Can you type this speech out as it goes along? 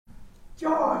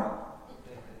Joy.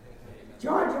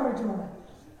 Joy, joy, joy.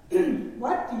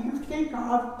 What do you think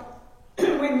of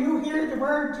when you hear the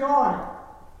word joy?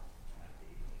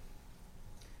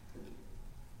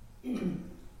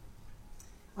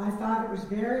 I thought it was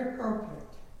very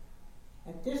appropriate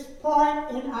at this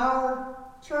point in our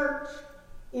church,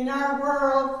 in our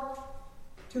world,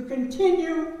 to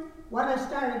continue what I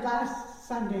started last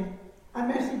Sunday, a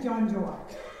message on joy.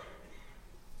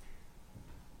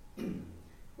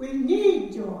 We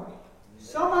need joy,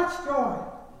 so much joy.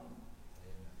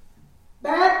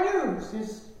 Bad news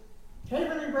is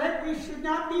heavily read. We should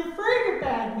not be afraid of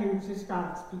bad news as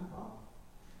God's people.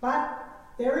 But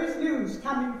there is news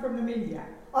coming from the media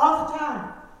all the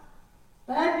time.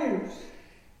 Bad news.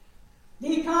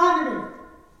 The economy,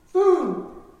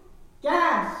 food,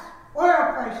 gas,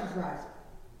 oil prices rising.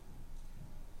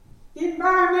 The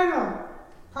environmental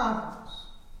problems.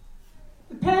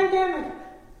 The pandemic.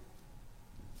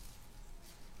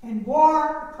 And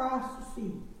war across the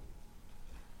sea.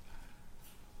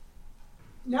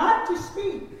 Not to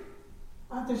speak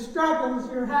of the struggles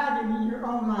you're having in your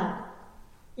own life,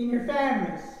 in your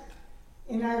families,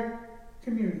 in our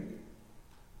community.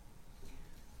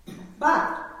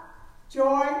 But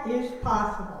joy is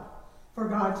possible for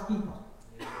God's people.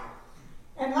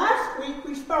 And last week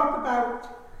we spoke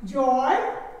about joy.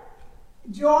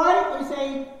 Joy is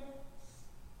a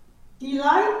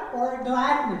delight or a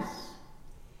gladness.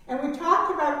 And we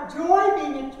talked about joy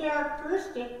being a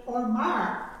characteristic or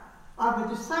mark of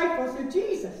the disciples of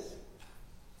Jesus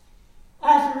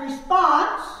as a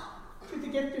response to the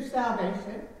gift of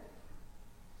salvation,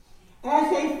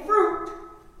 as a fruit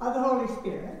of the Holy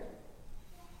Spirit,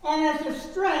 and as a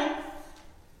strength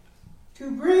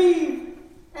to grieve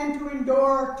and to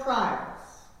endure trials.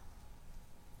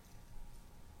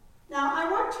 Now, I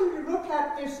want you to look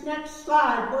at this next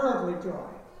slide, worldly joy.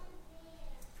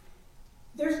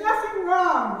 There's nothing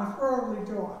wrong with worldly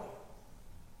joy.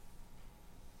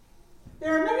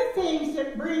 There are many things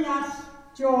that bring us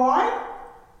joy.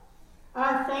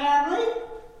 Our family,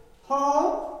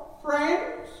 home,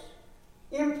 friends,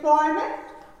 employment,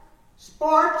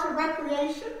 sports or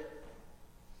recreation,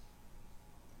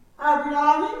 our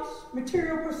belongings,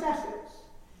 material possessions.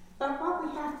 But what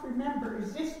we have to remember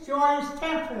is this joy is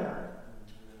temporary.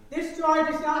 This joy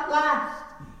does not last.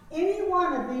 Any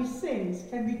one of these things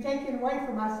can be taken away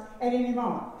from us at any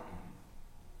moment.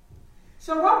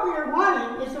 So what we are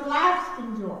wanting is a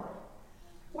lasting joy.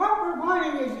 What we're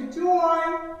wanting is a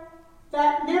joy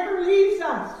that never leaves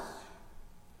us.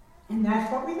 And that's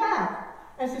what we have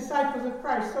as disciples of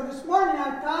Christ. So this morning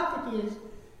our topic is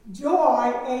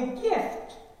joy, a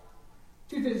gift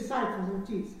to the disciples of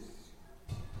Jesus.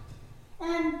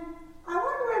 And I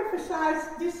want to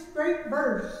emphasize this great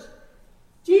verse.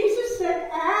 Jesus said,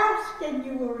 ask and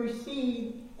you will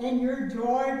receive, and your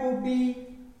joy will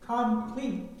be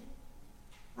complete.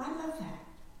 I love that.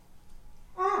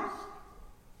 Ask.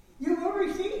 You will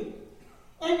receive,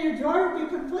 and your joy will be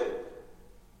complete.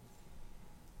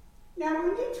 Now, we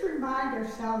need to remind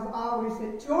ourselves always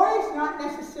that joy is not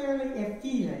necessarily a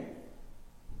feeling,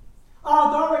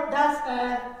 although it does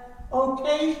have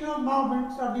occasional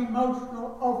moments of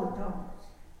emotional overtones.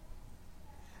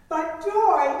 But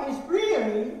joy is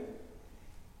really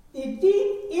the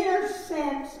deep inner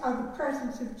sense of the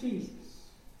presence of Jesus.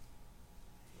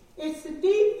 It's the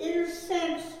deep inner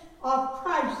sense of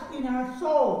Christ in our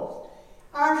souls,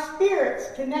 our spirits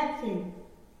connecting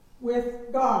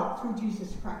with God through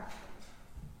Jesus Christ.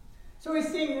 So we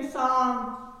sing the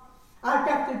song, I've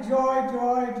got the joy,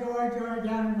 joy, joy, joy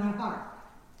down in my heart.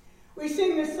 We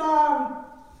sing the song,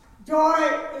 joy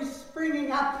is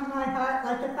springing up in my heart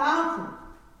like a fountain.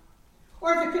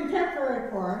 Or the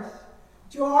contemporary chorus,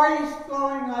 joy is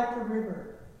flowing like a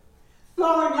river,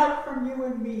 flowing out from you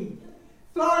and me,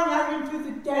 flowing out into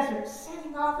the desert,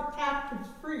 setting all the captives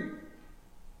free.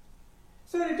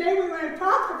 So today we want to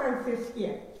talk about this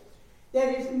gift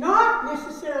that is not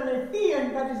necessarily a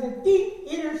feeling, but is a deep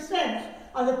inner sense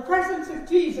of the presence of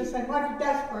Jesus and what he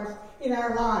does for us in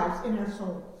our lives, in our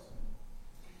souls.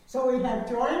 So we have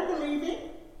joy in believing,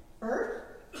 first.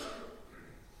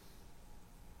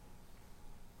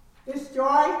 This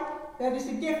joy that is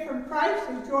a gift from Christ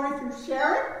is joy through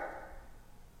sharing.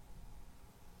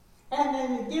 And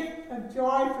then the gift of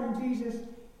joy from Jesus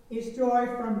is joy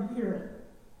from hearing.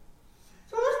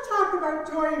 So let's talk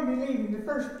about joy in believing, the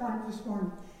first point this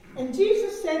morning. And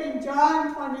Jesus said in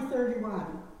John 20:31,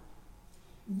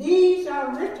 these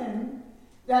are written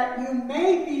that you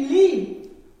may believe,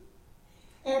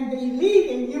 and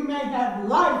believing you may have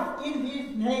life in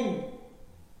his name.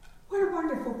 What a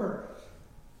wonderful verse.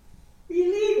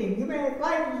 Believing you may have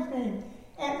life in his name.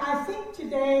 And I think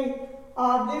today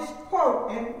this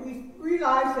quote, and we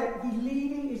realize that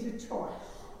believing is a choice.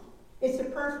 It's a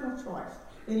personal choice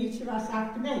that each of us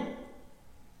have to make.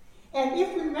 And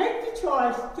if we make the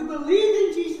choice to believe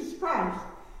in Jesus Christ,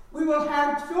 we will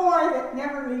have joy that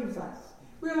never leaves us.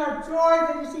 We will have joy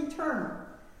that is eternal,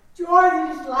 joy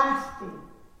that is lasting,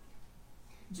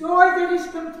 joy that is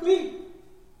complete.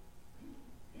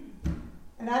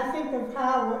 And I think of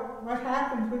what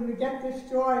happens when we get this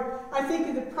joy. I think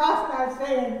of the prophet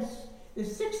Isaiah in the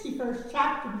 61st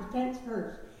chapter, the 10th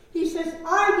verse. He says,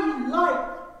 I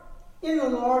delight in the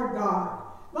Lord God.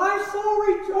 My soul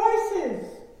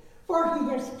rejoices, for he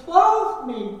has clothed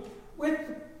me with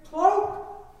the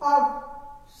cloak of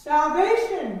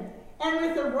salvation and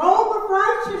with the robe of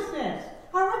righteousness.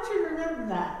 I want you to remember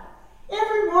that.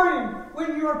 Every morning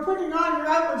when you are putting on your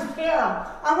outward apparel,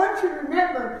 I want you to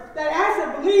remember that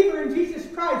as a believer in Jesus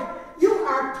Christ, you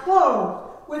are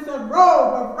clothed with a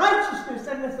robe of righteousness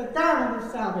and with the garment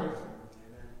of salvation.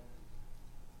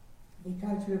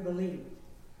 Because you believe.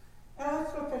 Now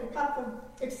let's look at a couple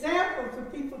of examples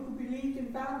of people who believed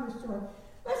and found this joy.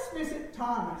 Let's visit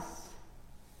Thomas.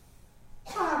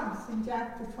 Thomas in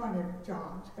chapter 20 of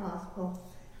John's Gospel.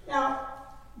 Now,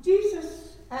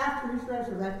 Jesus, after his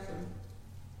resurrection,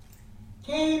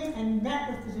 came and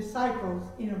met with the disciples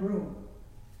in a room.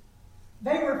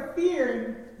 They were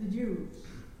fearing the Jews,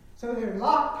 so they're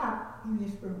locked up in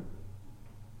this room.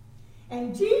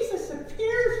 And Jesus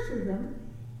appears to them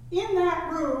in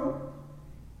that room,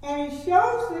 and he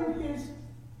shows them his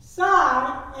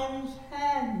side and his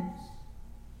hands,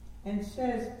 and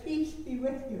says, peace be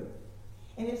with you.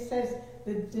 And it says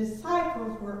the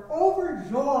disciples were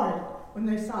overjoyed when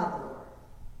they saw the Lord.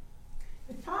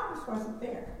 But Thomas wasn't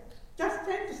there. Just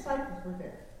 10 disciples were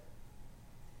there.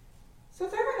 So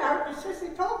they went out, and it says they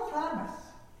told Thomas.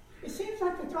 It seems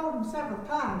like they told him several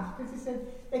times, because he said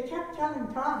they kept telling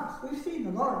Thomas, we've seen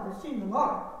the Lord, we've seen the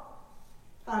Lord.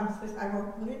 Thomas says, I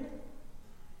won't believe it.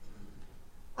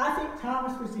 I think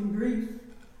Thomas was in grief.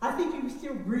 I think he was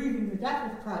still grieving the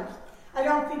death of Christ. I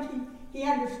don't think he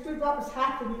understood what was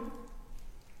happening.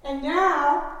 And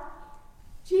now,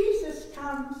 Jesus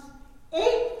comes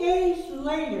 8 days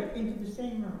later into the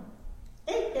same room.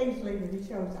 8 days later, he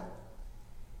shows up.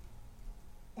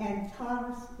 And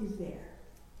Thomas is there.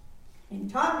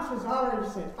 And Thomas has already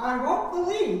said, I won't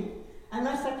believe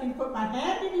unless I can put my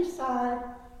hand in his side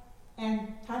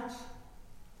and touch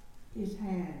his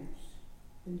hands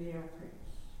in the nail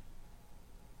prints.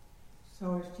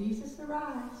 So as Jesus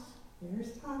arrives,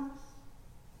 there's Thomas.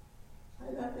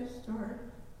 I love this story.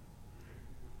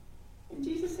 And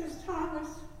Jesus says, Thomas,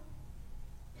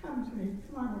 come to me.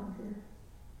 Come on over here.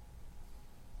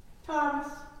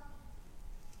 Thomas,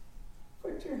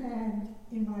 put your hand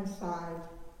in my side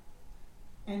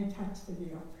and touch the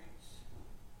nail prints.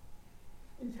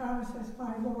 And Thomas says,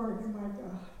 my Lord and my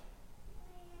God.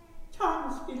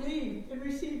 Thomas believed and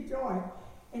received joy.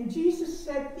 And Jesus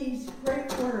said these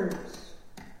great words,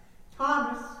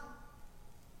 Thomas,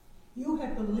 you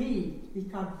have believed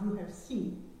because you have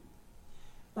seen.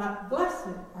 But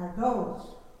blessed are those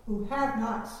who have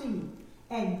not seen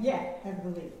and yet have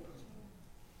believed.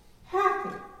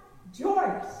 Happy,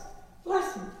 joyous,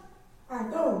 blessed are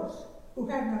those who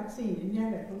have not seen and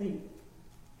yet have believed.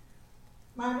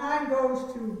 My mind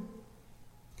goes to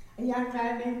a young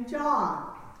man named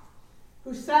John,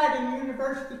 who sat in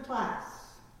university class,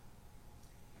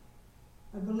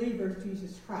 a believer of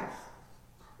Jesus Christ,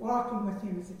 walking with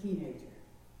him as a teenager.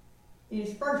 In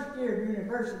his first year of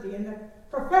university, and the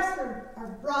professor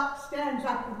of Brock stands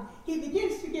up and he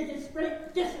begins to give this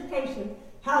great dissertation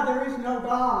how there is no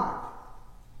God.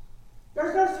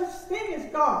 There's no such thing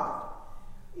as God.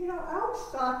 You know, I always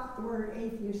thought that the word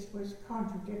atheist was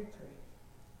contradictory.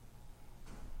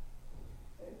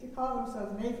 To call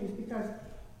themselves an atheist, because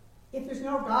if there's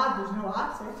no God, there's no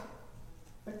opposite.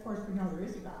 But of course we know there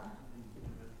is a God.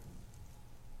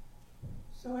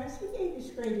 So as he gave his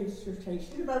great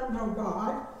dissertation about no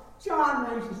God,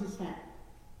 John raises his hand.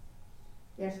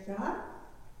 Yes, John?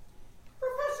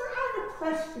 Professor, I have a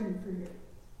question for you.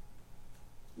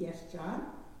 Yes, John?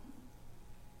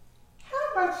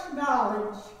 How much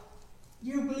knowledge do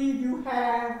you believe you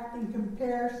have in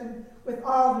comparison with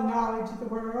all the knowledge of the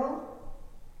world?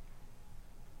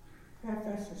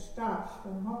 Professor stops for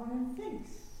a moment and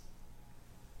thinks.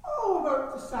 Oh,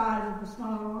 about the size of a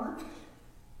small orange.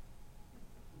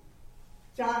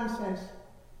 John says,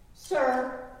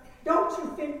 Sir, don't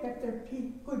you think that there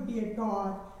could be a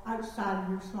God outside of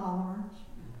your small orange?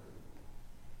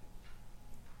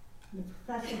 And the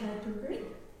professor had to agree.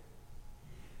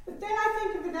 But then I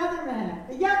think of another man,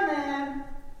 a young man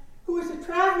who was a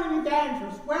traveling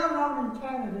evangelist, well known in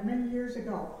Canada many years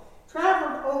ago,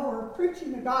 traveled over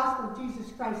preaching the gospel of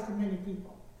Jesus Christ to many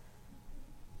people.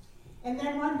 And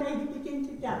then one day he began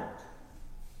to doubt.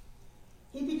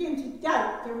 He began to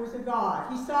doubt there was a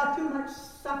God. He saw too much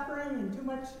suffering and too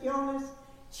much illness,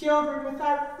 children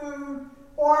without food,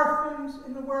 orphans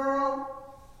in the world,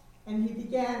 and he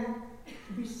began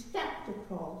to be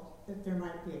skeptical that there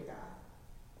might be a God.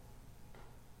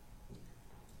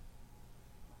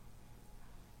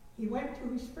 He went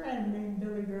to his friend named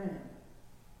Billy Graham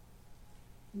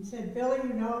and said, Billy,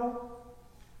 you know,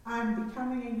 I'm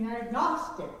becoming an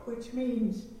agnostic, which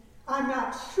means I'm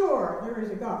not sure there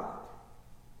is a God.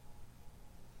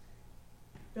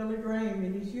 Billy Graham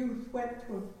in his youth went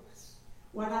to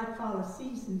what I call a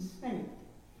seasoned saint,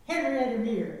 Henrietta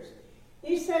Mears.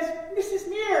 He says, Mrs.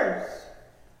 Mears,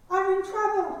 I'm in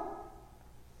trouble.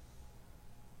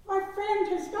 My friend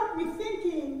has got me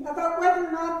thinking about whether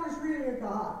or not there's really a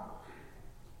God.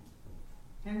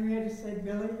 Henrietta said,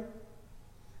 Billy,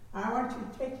 I want you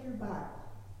to take your Bible.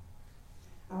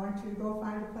 I want you to go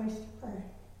find a place to pray.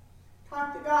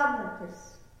 Talk to God like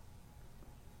this.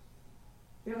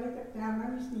 Billy got down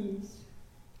on his knees.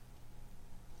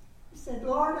 He said,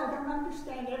 Lord, I don't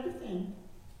understand everything,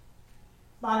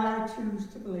 but I choose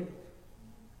to believe.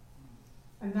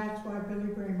 And that's why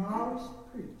Billy Graham always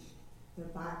preached, the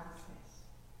Bible says.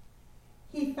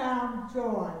 He found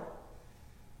joy.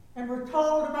 And we're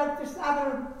told about this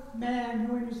other man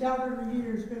who in his elderly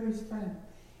years, Billy's friend,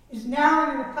 is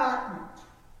now in an apartment.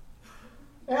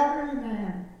 Elderly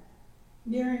man,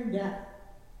 nearing death.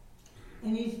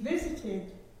 And he's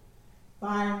visited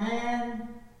by a man,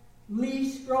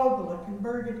 Lee Strobel, a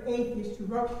converted atheist who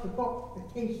wrote the book,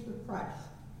 The Case for Christ.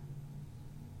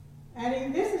 And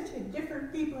he visited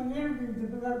different people and interviewed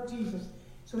them about Jesus.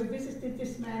 So he visited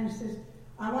this man and says,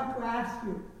 I want to ask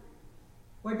you,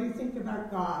 what do you think about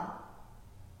God?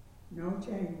 No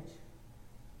change.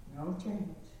 No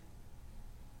change.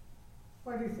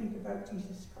 What do you think about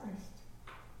Jesus Christ?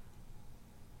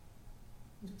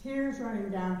 With tears running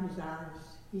down his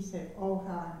eyes, he said, oh,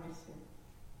 how I miss him.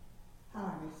 How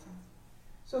I miss him.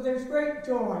 So there's great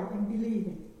joy in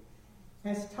believing,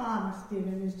 as Thomas did,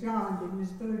 and as John did, and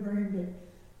as Billy Graham did.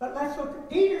 But let's look at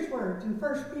Peter's words. In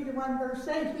 1 Peter 1, verse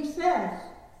 8, he says,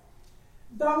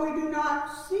 though we do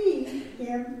not see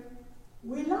him,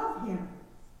 we love him.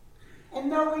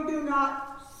 And though we do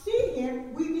not see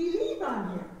him, we believe on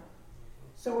him.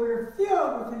 So we're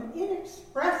filled with an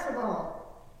inexpressible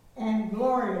and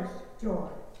glorious joy.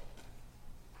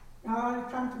 Now I want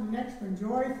to come to the next one,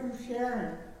 joy through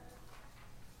sharing.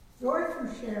 Joy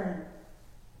through sharing.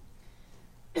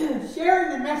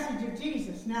 Sharing the message of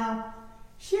Jesus. Now,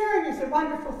 sharing is a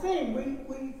wonderful thing.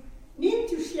 We need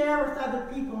to share with other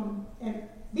people and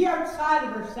be outside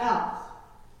of ourselves.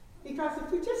 Because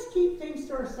if we just keep things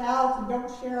to ourselves and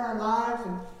don't share our lives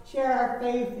and share our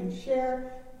faith and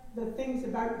share the things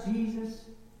about Jesus,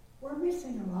 we're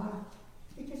missing a lot.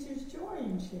 Because there's joy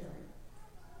in sharing.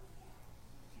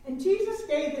 And Jesus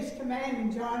gave this command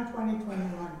in John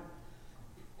 20:21.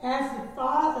 As the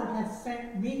Father has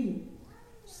sent me,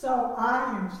 so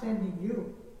I am sending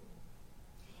you.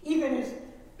 Even as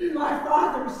my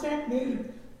Father sent me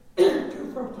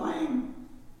to proclaim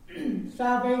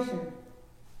salvation.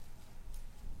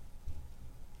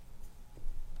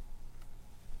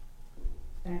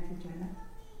 Thank you, Jenna.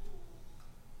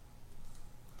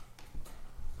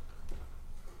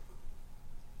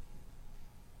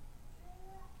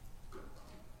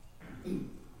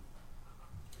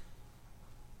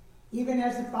 Even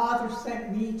as the Father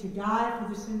sent me to die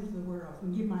for the sins of the world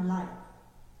and give my life,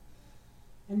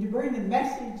 and to bring the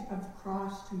message of the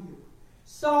cross to you,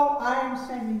 so I am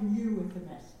sending you with the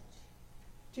message.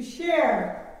 To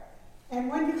share. And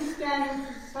when he was standing with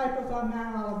his disciples on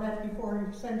Mount Olivet before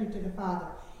he ascended to the Father,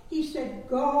 he said,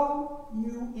 go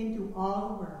you into all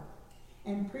the world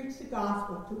and preach the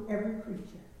gospel to every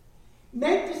creature.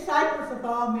 Make disciples of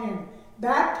all men,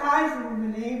 baptizing them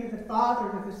in the name of the Father,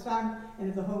 and of the Son, and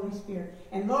of the Holy Spirit.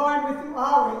 And lo, I'm with you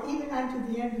always, even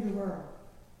unto the end of the world.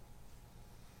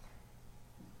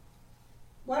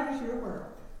 What is your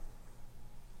world?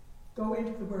 Go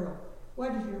into the world.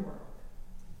 What is your world?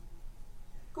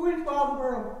 Go into all the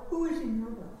world. Who is in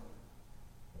your world?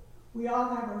 We all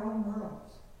have our own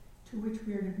worlds to which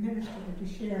we are to minister and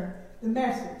to share the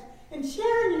message. And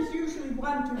sharing is usually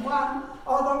one-to-one,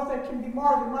 although there can be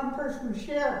more than one person who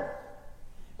shares.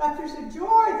 But there's a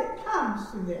joy that comes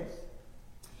through this.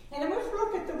 And let's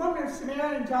look at the woman of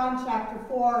Samaria in John chapter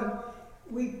 4.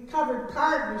 And we covered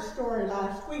part of this story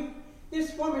last week.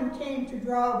 This woman came to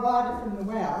draw water from the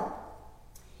well.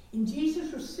 And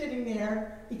Jesus was sitting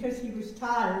there because he was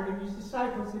tired and his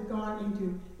disciples had gone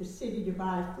into the city to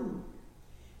buy food.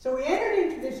 So he entered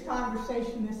into this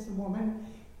conversation, this woman.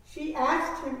 She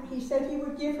asked him, he said he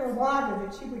would give her water,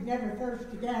 that she would never thirst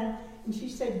again. And she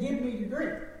said, give me to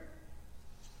drink.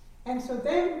 And so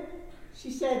then she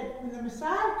said, when the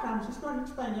Messiah comes, he's going to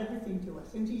explain everything to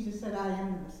us. And Jesus said, I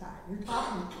am the Messiah. You're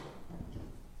talking to me.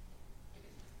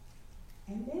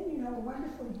 And then,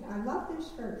 wonderfully, I love this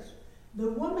verse.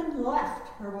 The woman left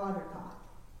her water pot.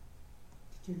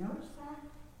 Did you notice that?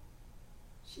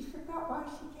 She forgot why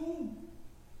she came.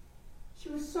 She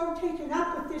was so taken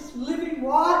up with this living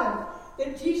water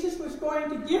that Jesus was going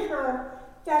to give her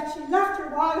that she left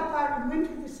her water pot and went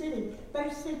to the city. But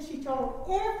it said she told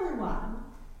everyone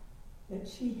that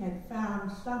she had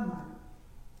found someone.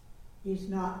 Is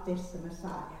not this the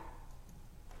Messiah?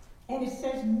 And it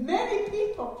says many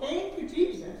people came to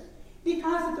Jesus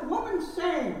because of the woman's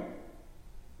saying.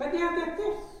 But now get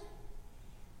this.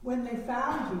 When they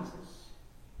found Jesus,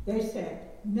 they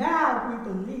said, now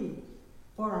we believe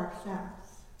for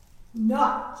ourselves,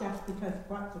 not just because of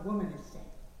what the woman is saying.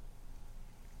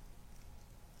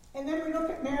 And then we look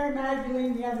at Mary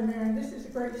Magdalene, the other Mary. This is a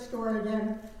great story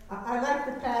again. I like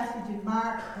the passage in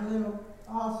Mark a little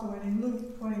also, and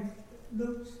in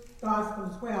Luke's Gospel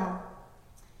as well,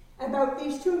 about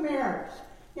these two Marys.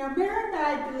 Now, Mary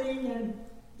Magdalene and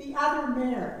the other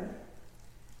Mary,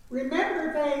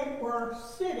 remember they were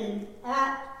sitting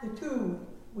at the tomb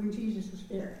when Jesus was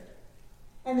buried.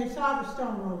 And they saw the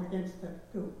stone rolled against the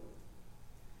tomb.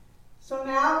 So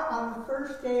now, on the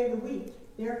first day of the week,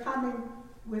 they're coming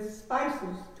with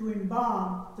spices to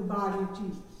embalm the body of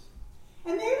Jesus.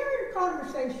 And they were in a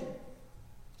conversation.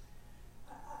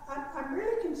 I'm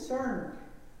really concerned.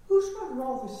 Who's going to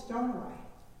roll the stone away?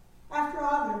 After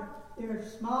all, they're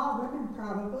small women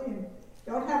probably and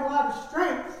don't have a lot of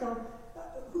strength, so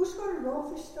who's going to roll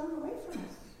this stone away from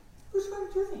us? Who's going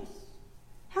to do this?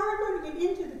 How are we going to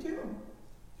get into the tomb?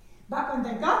 But when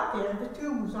they got there, the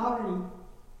tomb was already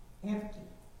empty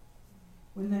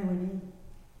when they went in.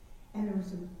 And there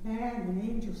was a man, an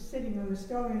angel, sitting on the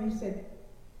stone, and he said,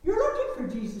 you're looking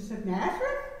for Jesus of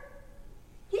Nazareth?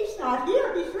 He's not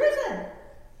here, he's risen.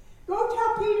 Go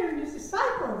tell Peter and his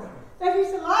disciples that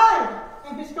he's alive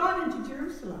and has gone into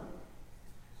Jerusalem.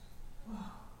 Wow.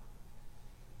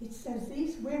 It says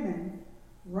these women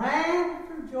ran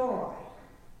for joy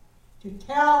to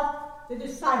tell the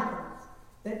disciples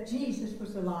that Jesus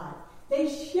was alive. They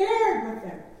shared with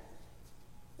them.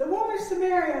 The woman of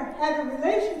Samaria had a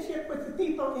relationship with the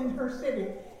people in her city.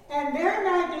 And Mary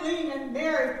Magdalene and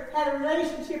Mary had a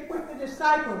relationship with the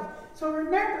disciples. So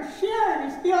remember, sharing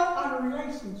is built on a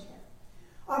relationship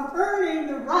of earning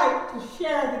the right to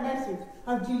share the message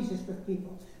of Jesus with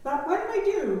people. But when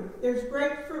we do, there's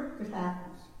great fruit that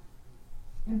happens.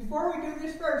 And before we do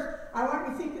this verse, I want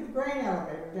you to think of the grain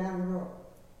elevator down the road.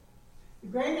 The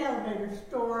grain elevator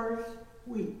stores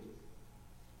wheat.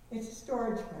 It's a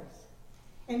storage place.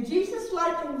 And Jesus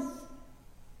likens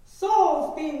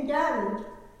souls being gathered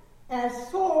as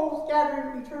souls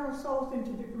gathering eternal souls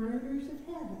into the granaries of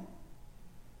heaven.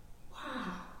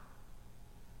 Wow.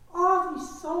 All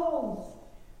these souls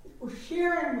that we're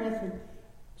sharing with him.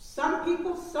 Some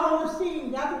people sow a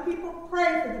seed. Other people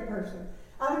pray for the person.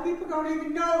 Other people don't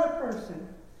even know the person.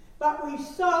 But we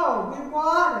sow, we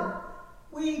water,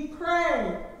 we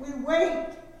pray, we wait,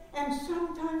 and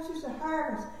sometimes there's a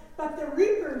harvest. But the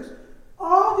reapers,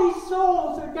 all these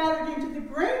souls are gathered into the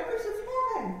granaries of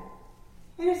heaven.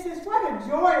 And it says, what a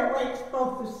joy awaits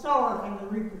both the sower and the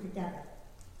reaper together.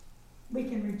 We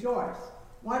can rejoice.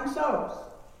 One sows,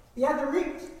 the other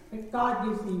reaps, but God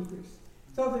gives the increase.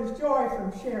 So there's joy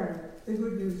from sharing the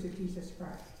good news of Jesus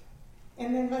Christ.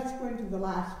 And then let's go into the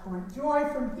last point. Joy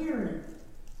from hearing.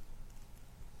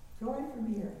 Joy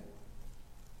from hearing.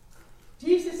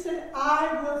 Jesus said,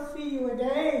 I will see you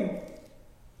again,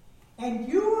 and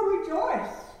you will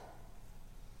rejoice,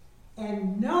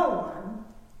 and no one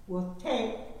will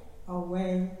take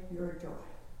away your joy.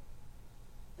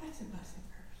 That's a blessed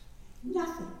verse.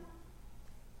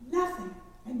 Nothing,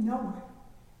 and no one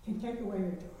can take away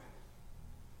your joy.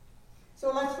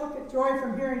 So let's look at joy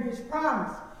from hearing his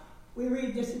promise. We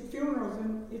read this at funerals,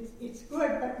 and it's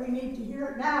good, but we need to hear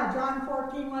it now. John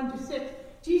 14, 1-6.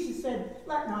 Jesus said,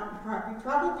 let not your heart be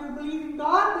troubled. Do you believe in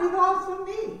God? Believe also in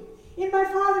me. In my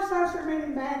Father's house are many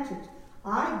mansions.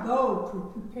 I go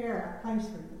to prepare a place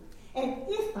for you. And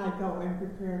if I go and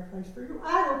prepare a place for you,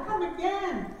 I will come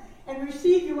again and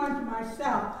receive you unto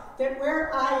myself, that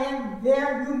where I am,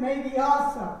 there you may be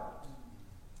also.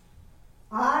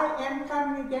 I am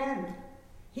coming again.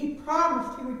 He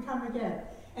promised he would come again.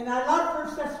 And I love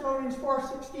 1 Thessalonians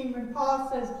 4:16 when Paul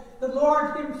says, the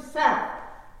Lord himself,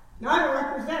 not a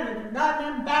representative, not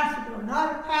an ambassador,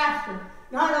 not a pastor,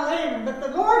 not a layman, but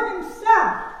the Lord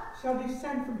himself shall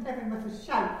descend from heaven with a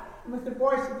shout, and with the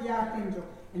voice of the archangel,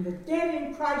 and the dead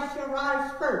in Christ shall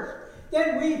rise first.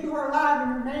 Then we who are alive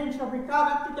and remain shall be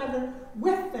caught up together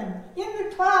with them in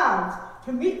the clouds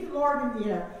to meet the Lord in the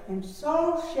air, and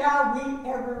so shall we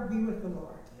ever be with the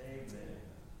Lord. Amen.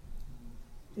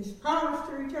 His promise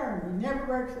to return, he never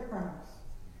breaks a promise.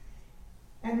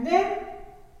 And then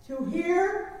to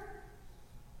hear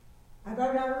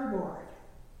about our reward.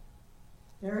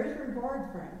 There is a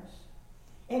reward, friends.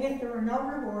 And if there were no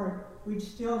reward, we'd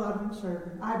still love and serve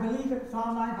him. I believe it with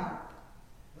all my heart.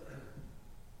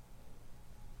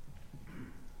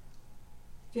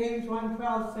 James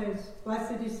 1:12 says,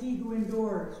 "Blessed is he who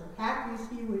endures," or happy is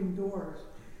he who endures.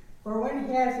 "For when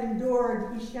he has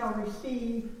endured, he shall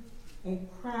receive a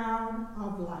crown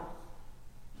of life."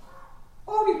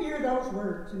 Oh, to hear those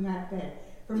words in that day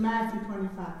from Matthew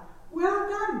 25. "Well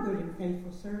done, good and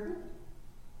faithful servant.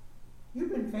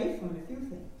 You've been faithful in a few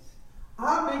things.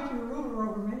 I'll make you a ruler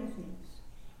over many things.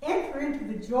 Enter into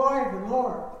the joy of the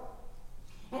Lord."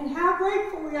 And how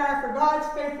grateful we are for God's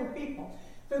faithful people.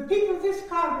 The people of this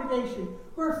congregation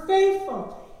who are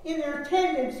faithful in their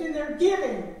attendance, in their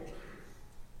giving,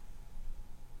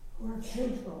 who are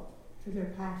faithful to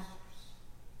their pastors.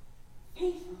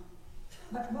 Faithful,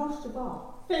 but most of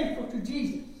all, faithful to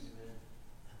Jesus.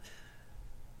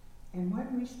 And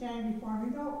when we stand before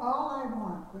him, all I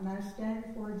want when I stand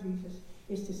before Jesus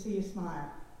is to see a smile.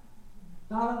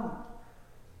 All I want.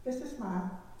 Just a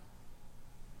smile.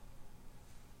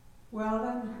 Well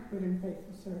done, good and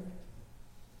faithful servant.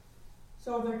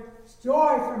 So there's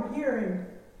joy from hearing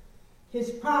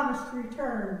his promise to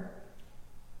return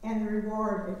and the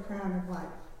reward, a crown of life.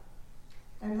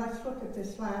 And let's look at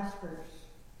this last verse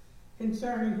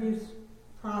concerning his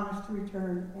promise to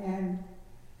return and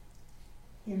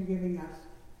him giving us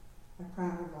a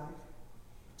crown of life.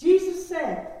 Jesus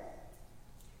said,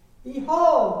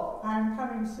 "Behold, I am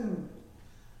coming soon.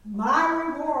 My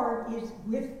reward is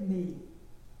with me,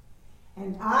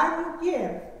 and I will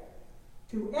give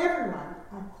to everyone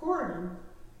according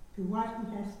to what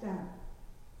he has done."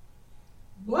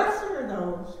 Blessed are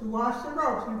those who wash the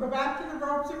robes. We go back to the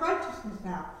robes of righteousness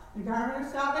now, the garment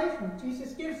of salvation that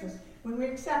Jesus gives us when we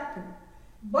accept him.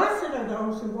 Blessed are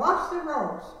those who wash the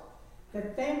robes,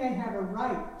 that they may have a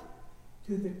right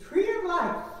to the tree of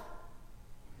life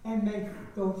and may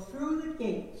go through the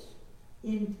gates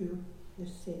into the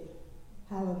city.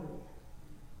 Hallelujah.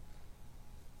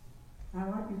 I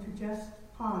want you to just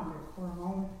ponder for a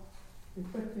moment. We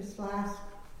put this last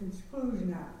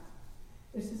conclusion out.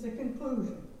 This is a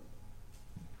conclusion.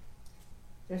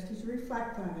 Just as you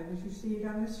reflect on it, as you see it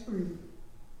on the screen.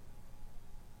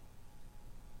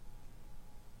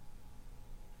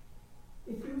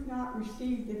 If you've not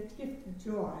received the gift of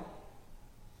joy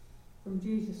from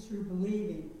Jesus through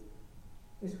believing,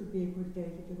 this would be a good day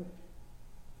to do it.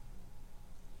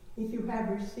 If you have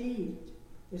received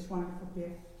this wonderful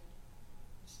gift,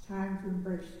 it's time to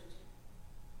embrace it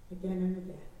again and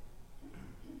again.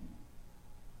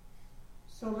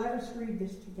 So let us read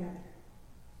this together.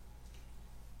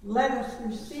 Let us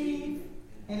receive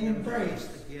and embrace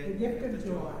the gift of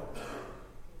joy,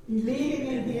 believing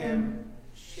in him,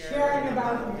 sharing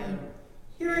about him,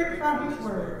 hearing from his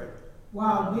word,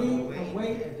 while we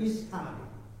await his coming.